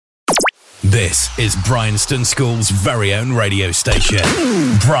This is Bryanston School's very own radio station,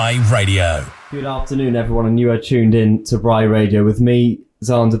 Bry.Radio. Good afternoon, everyone, and you are tuned in to Bry.Radio with me,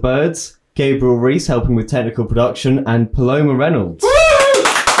 Xander Bird, Gabriel Reese helping with technical production, and Paloma Reynolds. Thanks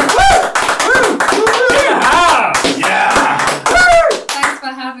for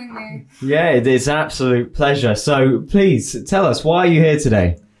having me. Yeah, it is an absolute pleasure. So please tell us, why are you here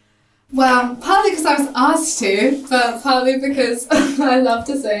today? Well, partly because I was asked to, but partly because I love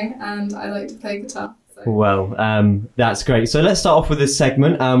to sing and I like to play guitar. So. Well, that's great. So let's start off with this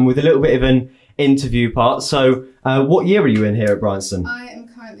segment with a little bit of an interview part. So what year are you in here at Bryanston? I am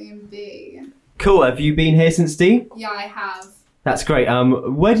currently in B. Cool. Have you been here since D? Yeah, I have. That's great.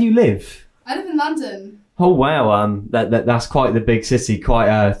 Where do you live? I live in London. Oh, wow. That's quite the big city, quite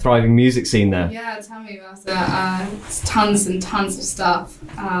a thriving music scene there. Yeah, tell me about it. It's tons and tons of stuff.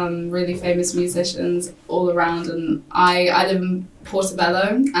 Really famous musicians all around. And I live in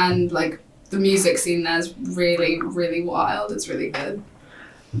Portobello, and like the music scene there is really, really wild. It's really good.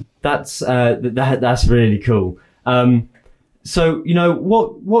 That's really cool. So, you know,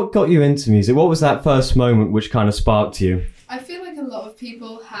 what got you into music? What was that first moment which kind of sparked you? I feel like a lot of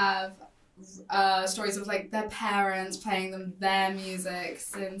people have stories of like their parents playing them their music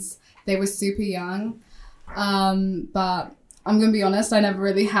since they were super young. But I'm gonna be honest, I never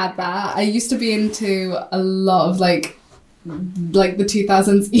really had that. I used to be into a lot of like the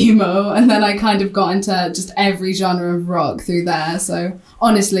 2000s emo, and then I kind of got into just every genre of rock through there. So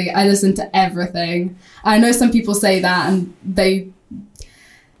honestly, I listen to everything. I know some people say that and they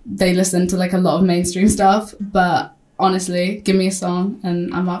listen to like a lot of mainstream stuff, but honestly, give me a song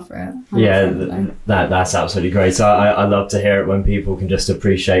and I'm up for it. That's absolutely great. So I love to hear it when people can just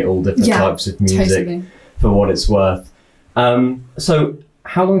appreciate all different types of music for what it's worth. So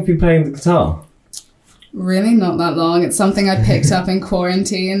how long have you been playing the guitar? Really not that long. It's something I picked up in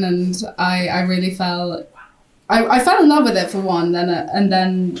quarantine, and I really fell in love with it for one, and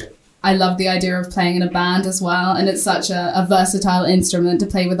then I love the idea of playing in a band as well, and it's such a versatile instrument to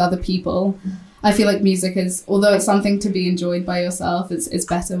play with other people. I feel like music is, although it's something to be enjoyed by yourself, it's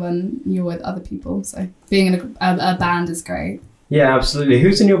better when you're with other people. So being in a band is great. Yeah, absolutely.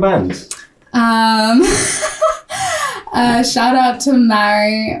 Who's in your band? Shout out to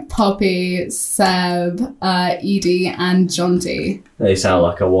Mary, Poppy, Seb, Edie, and Jonty. They sound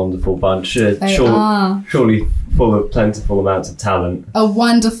like a wonderful bunch. They are. Surely full of plentiful amounts of talent. A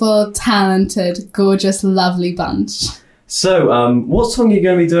wonderful, talented, gorgeous, lovely bunch. So, what song are you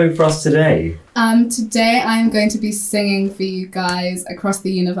going to be doing for us today? Today I'm going to be singing for you guys Across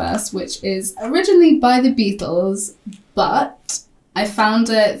the Universe, which is originally by the Beatles, but I found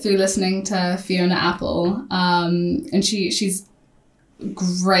it through listening to Fiona Apple, and she's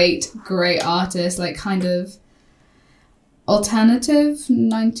great artist, like kind of alternative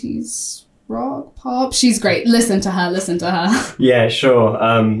 90s rock pop. She's great. Listen to her. Yeah, sure.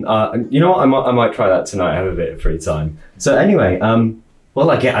 You know what? I might try that tonight. I have a bit of free time. So anyway, well,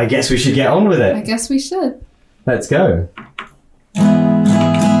 I guess we should get on with it. I guess we should. Let's go.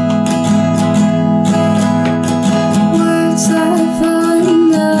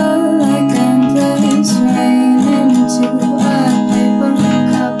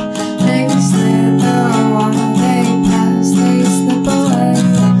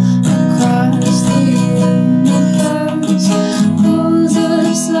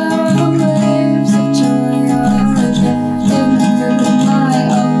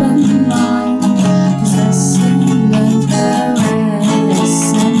 Mind, possessing the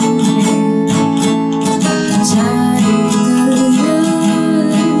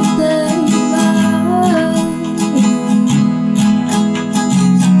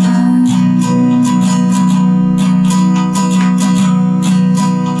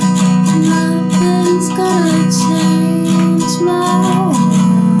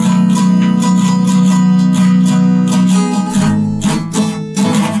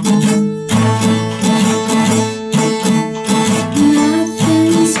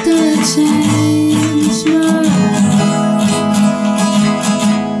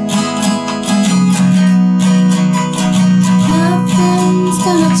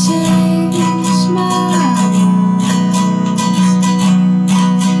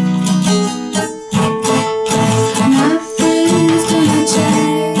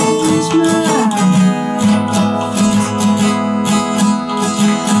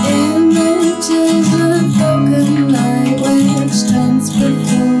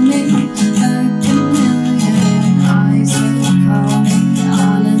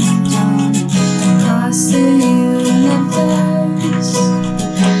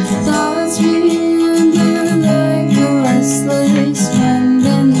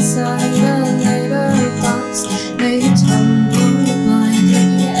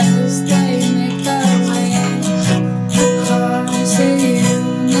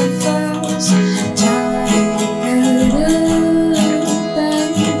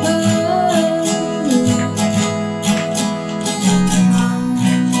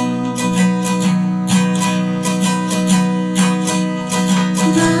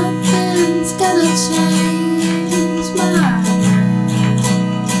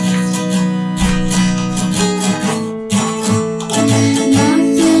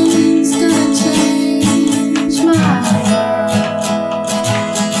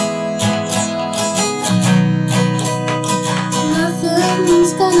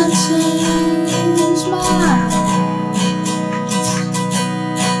gonna change my life.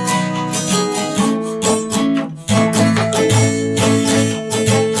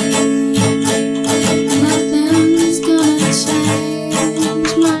 Nothing's gonna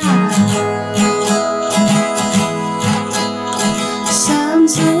change my life.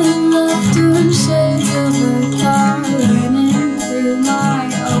 Sounds of laughter and shades of a car raining through my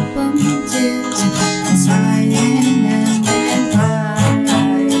open tears, sighing and crying.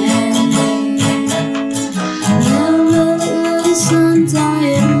 Limitless sun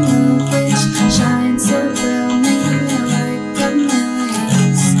dying, which shines around me like a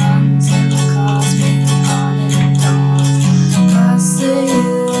million suns, and calls me on and on across the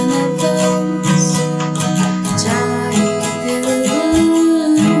universe. Giant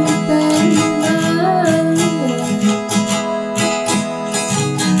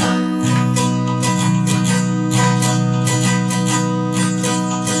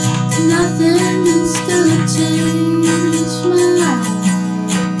nothing's gonna change my life.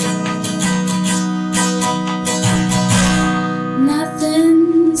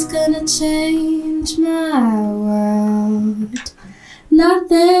 Nothing's gonna change my world.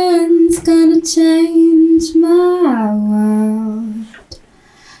 Nothing's gonna change my world.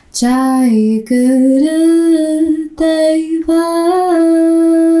 Jai Guru Deva.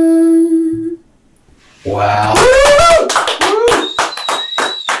 Wow.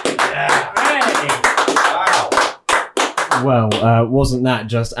 Well, wasn't that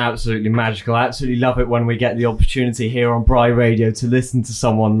just absolutely magical? I absolutely love it when we get the opportunity here on Bry.Radio to listen to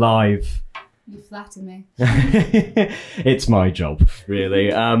someone live. You flatter me. It's my job, really.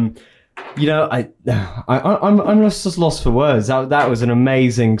 You know, I'm just lost for words. That was an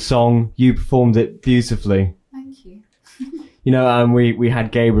amazing song. You performed it beautifully. Thank you. You know, we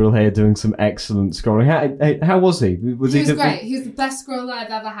had Gabriel here doing some excellent scrolling. How was he? He was great. He was the best scroller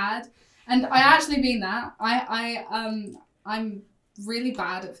I've ever had, and I actually mean that. I'm really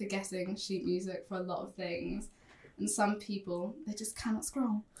bad at forgetting sheet music for a lot of things, and some people, they just cannot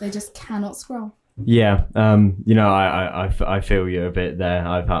scroll. They just cannot scroll. Yeah, you know, I feel you a bit there.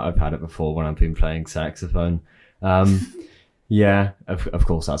 I've had it before when I've been playing saxophone. Yeah, of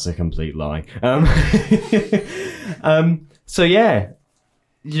course that's a complete lie. So yeah,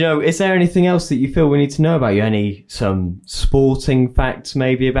 you know, is there anything else that you feel we need to know about you? Some sporting facts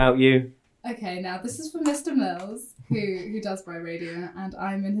maybe about you? Okay, now this is for Mr. Mills, who does Bry.Radio, and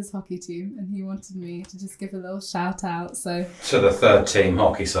I'm in his hockey team, and he wanted me to just give a little shout out. So To the third team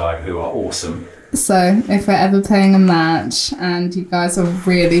hockey side, who are awesome. So if we're ever playing a match and you guys are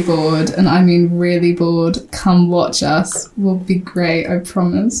really bored, and I mean really bored, come watch us. We'll be great, I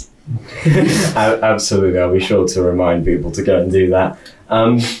promise. Absolutely, I'll be sure to remind people to go and do that.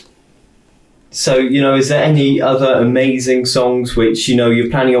 So, you know, is there any other amazing songs which, you know, you're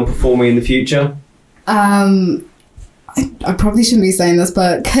planning on performing in the future? I probably shouldn't be saying this,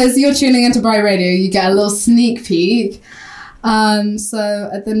 but because you're tuning into Bry.Radio, you get a little sneak peek. So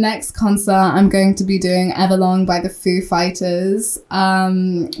at the next concert, I'm going to be doing Everlong by the Foo Fighters.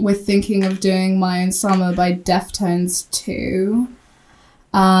 We're thinking of doing My Own Summer by Deftones 2.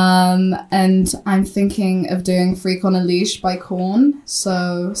 And I'm thinking of doing Freak on a Leash by Korn.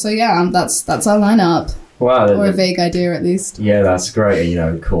 So yeah, that's our lineup. Wow. Or a vague idea, at least. Yeah, that's great. You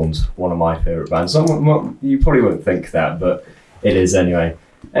know, Korn's one of my favourite bands. You probably wouldn't think that, but it is anyway.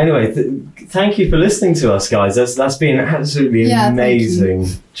 Anyway, thank you for listening to us, guys. That's been an absolutely amazing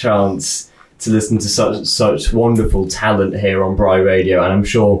chance to listen to such wonderful talent here on Bry.Radio, and I'm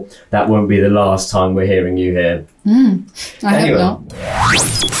sure that won't be the last time we're hearing you here. I hope not.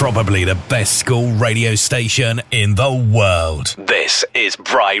 Probably the best school radio station in the world. This is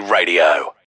Bry.Radio.